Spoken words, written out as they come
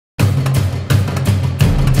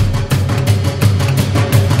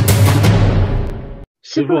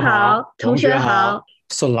师傅好，同学好。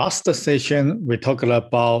So last session we talked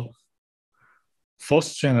about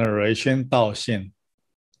fourth generation 道信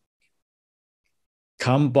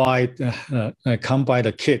come by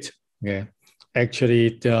the kid. Okay,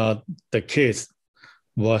 actually the kids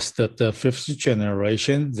was the fifth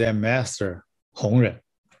generation Zen master Hongren.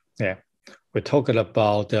 Yeah, we talked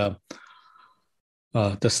about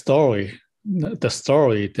the story,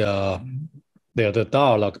 the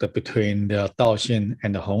dialogue between the Daoxin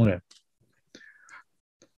and the Hongren.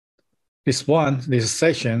 This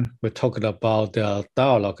session, we talked about the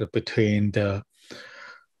dialogue between the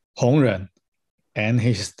Hongren and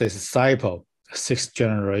his disciple, sixth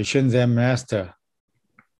generation Zen master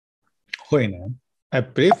Huinan. I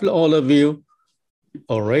believe all of you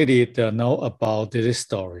already know about this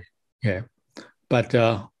story. Yeah, but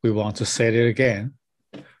we want to say it again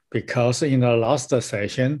because in the last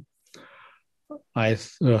session, I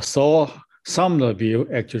saw some of you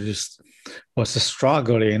actually was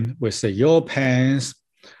struggling with your pains,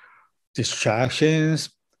 distractions,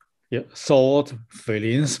 your thought,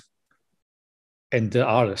 feelings, and the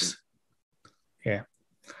others. Yeah,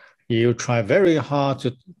 you try very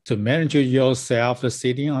hard to manage yourself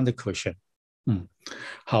sitting on the cushion.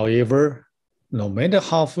 However, no matter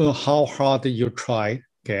how hard you try,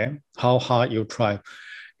 okay, how hard you try,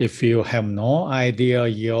 if you have no idea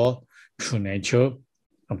your true nature,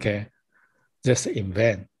 okay, just in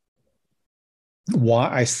vain. Why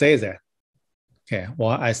I say that? Okay,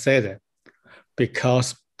 why I say that?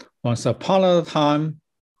 Because once upon a time,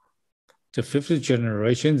 the fifth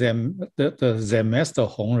generation, the Zen master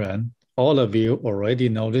Hongren, all of you already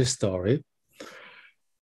know this story.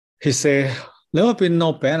 He said, there will be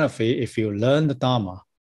no benefit if you learn the Dharma,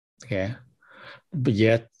 okay, but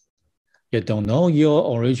yet you don't know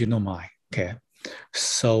your original mind, okay.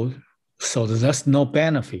 So there's no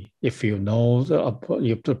benefit if you know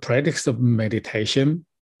you practice the meditation,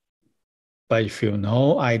 but if you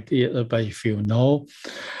know idea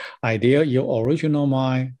your original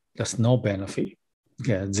mind, there's no benefit.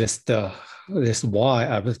 Okay, that's why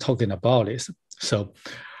I was talking about this. So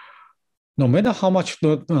no matter how much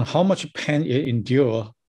pain you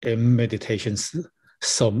endure in meditations,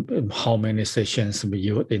 so how many sessions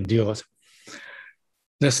you endure,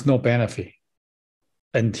 there's no benefit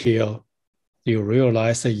until you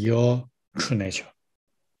realize your true nature,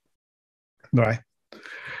 right?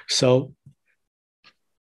 So,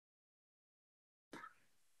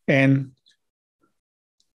 and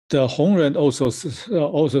the Hongren also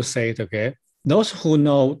said, okay, those who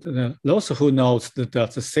know the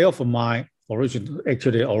self mind,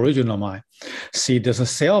 original mind, see the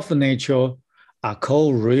self nature are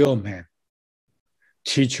called real men,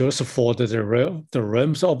 teachers for the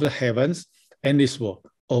realms of the heavens and this world,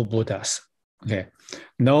 all Buddhas. Okay,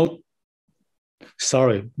 no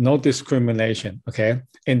discrimination. Okay,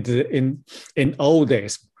 in old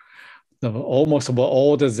days, almost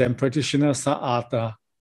all the Zen practitioners are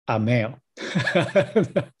male.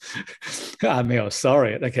 Are male.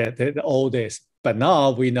 Sorry. Okay, the old days. But now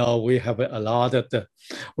we know we have a lot of the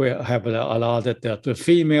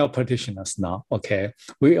female practitioners now. Okay,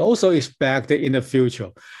 we also expect that in the future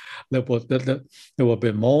there will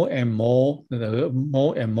be more and more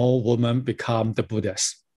women become the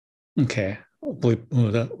Buddhas. Okay,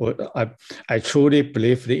 I truly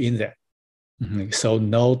believe in that. So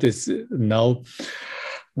no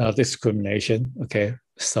discrimination. Okay,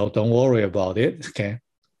 so don't worry about it. Okay.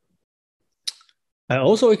 I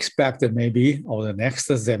also expect that maybe the next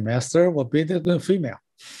Zen master will be the female.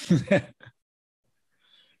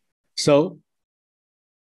 So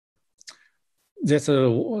that's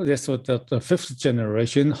what the fifth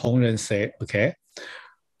generation Hongren said. Okay,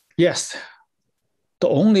 yes, the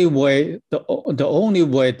only way that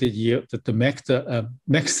you to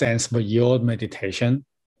make sense for your meditation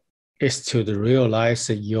is to realize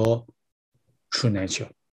your true nature.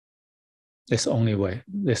 That's the only way.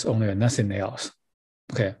 There's only nothing else.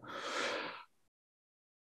 Okay.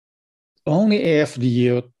 Only if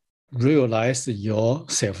you realize your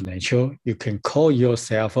self-nature, you can call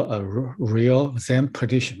yourself a real Zen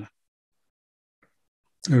practitioner.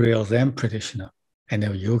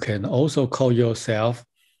 And you can also call yourself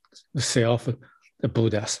the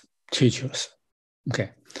Buddha's teachers.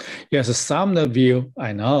 Okay. Yes, some of you,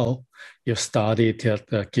 I know, you started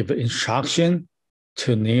to give instruction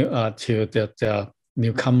to the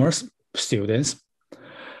newcomers, students,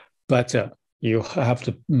 but you have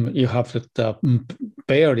to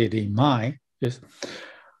bear it in mind. Is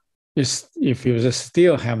if you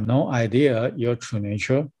still have no idea your true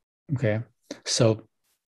nature, okay, so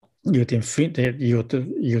you didn't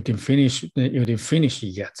finish it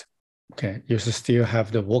yet. Okay, you still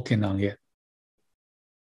have the working on it.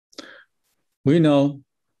 We know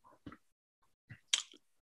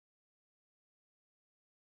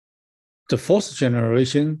the fourth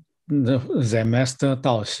generation, the Zen master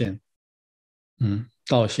Daoxin,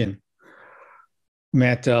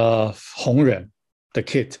 met Hongren, the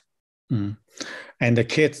kid, and the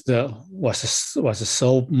kid was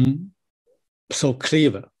so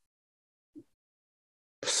clever,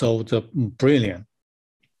 so brilliant.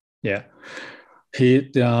 Yeah,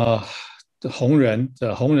 when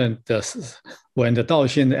the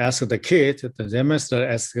Daoxin asked the kid, the Zen master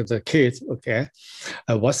asked the kid, okay,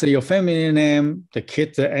 what's your family name? The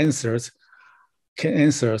kid answers,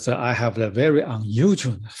 I have a very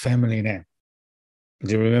unusual family name.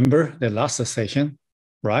 Do you remember the last session,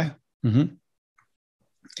 right?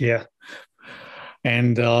 Yeah.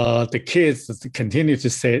 And the kids continue to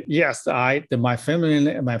say, yes, my family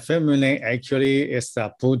name actually is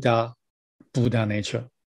Buddha nature,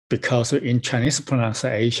 because in Chinese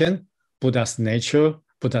pronunciation, Buddha's nature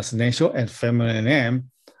and family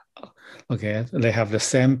name, okay, they have the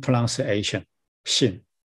same pronunciation, Xin.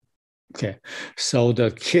 Okay, so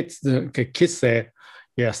the kids say,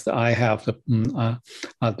 yes, I have the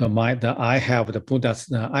Buddha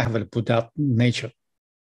nature.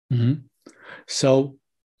 So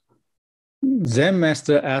Zen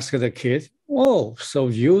master asked the kid, "Oh, so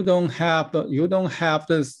you don't have the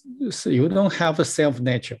self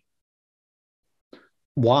nature?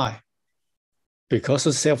 Why? Because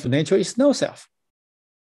the self nature is no self.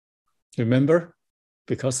 Remember,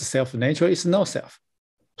 because the self nature is no self.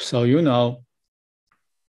 So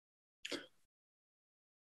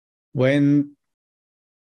when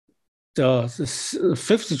the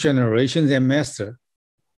fifth generation Zen master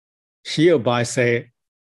hereby say,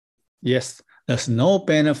 yes, there's no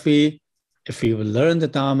benefit if you learn the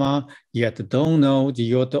Dharma, yet don't know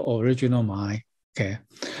the original mind. Okay,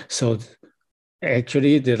 so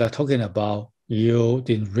actually they are talking about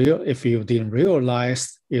if you didn't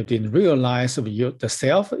realize the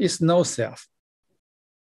self is no self.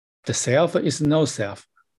 The self is no self.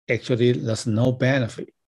 Actually, there's no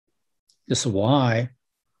benefit. That's why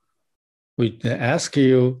we ask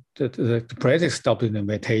you to practice stopping the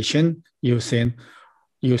meditation using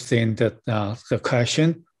that the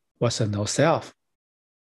question was no self.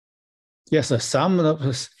 Yes,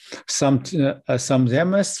 some Zen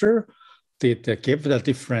master did give the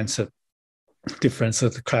different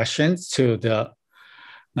questions to the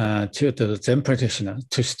Zen practitioner,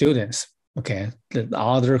 to students. Okay, the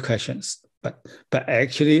other questions, but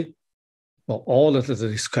actually, well, all of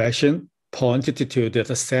this question pointed to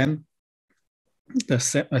the same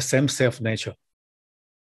self nature,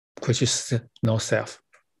 which is no self.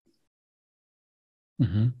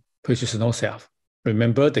 Which is no self.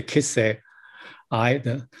 Remember, the kid said,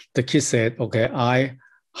 okay, I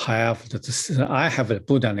have the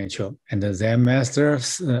Buddha nature, and the Zen master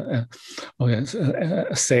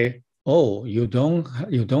say, oh, you don't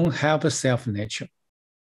have a self nature.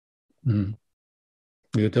 You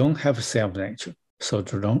don't have a self nature, so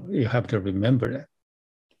you have to remember that.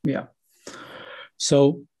 Yeah.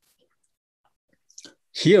 So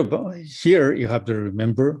here you have to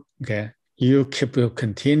remember, okay, you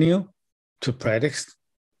continue to practice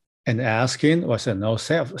and asking what's a no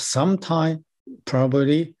self. Sometimes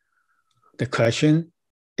probably the question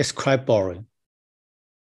is quite boring.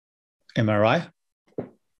 Am I right?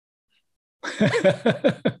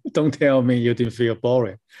 Don't tell me you didn't feel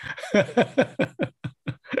boring.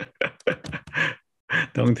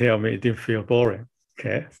 Don't tell me it didn't feel boring.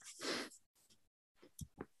 Okay.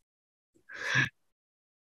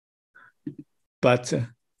 But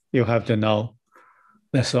you have to know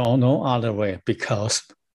there's no other way, because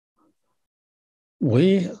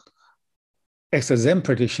we, as a Zen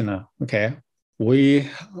practitioner, okay, we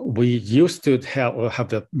used to have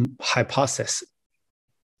the hypothesis.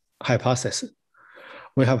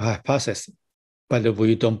 We have hypothesis, but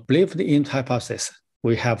we don't believe in hypothesis.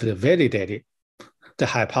 We have to validate it. The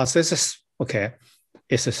hypothesis, okay,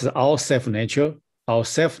 is our self nature. Our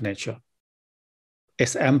self nature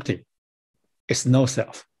is empty. It's no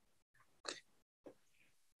self.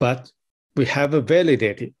 But we have a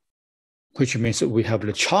validated, which means we have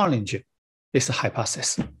to challenge it. It's a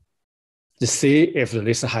hypothesis to see if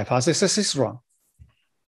this hypothesis is wrong.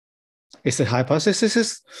 It's a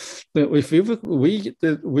hypothesis. If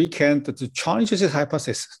we can challenge this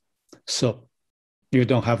hypothesis, so you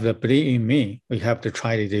don't have to believe in me. You have to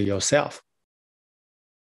try it yourself.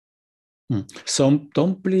 So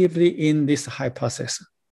don't believe in this hypothesis.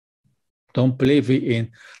 Don't believe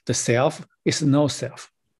in the self is no self.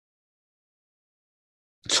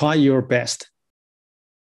 Try your best.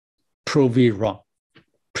 prove it wrong.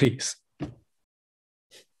 Please.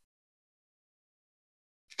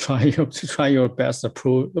 Try your best to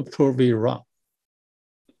prove it wrong.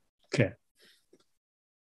 Okay.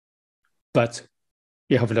 But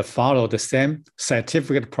you have to follow the same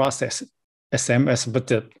scientific process, same as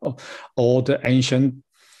all the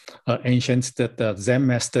ancients that the Zen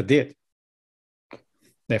master did.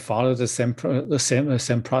 They follow the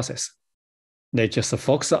same process. They just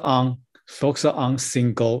focus on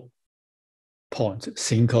single point,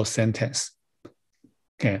 single sentence.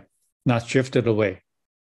 Okay, not drifted away.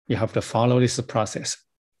 You have to follow this process.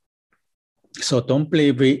 So don't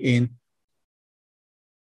believe in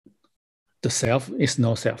the self is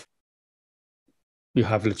no self. You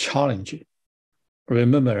have to challenge it.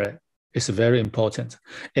 Remember it. It's very important.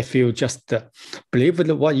 If you just believe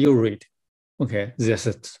in what you read, okay, this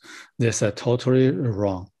is totally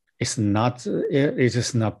wrong. It's not a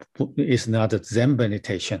Zen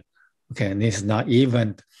meditation. Okay, and it's not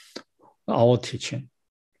even our teaching.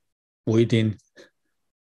 We didn't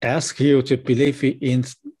ask you to believe in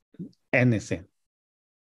anything.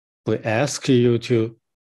 We ask you to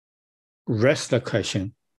raise the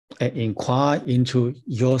question and inquire into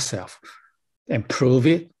yourself and prove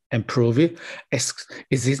it.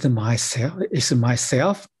 Is it myself? Is it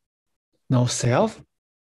myself? No self?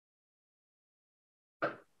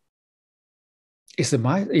 Is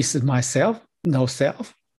it myself? No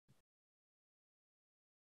self?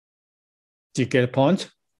 Do you get a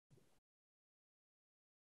point?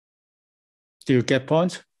 Do you get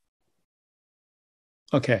point?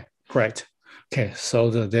 Okay, great. Okay, so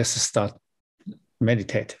let's start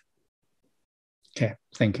meditate. Okay,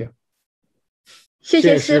 thank you. 谢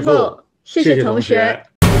谢师父，谢谢同学。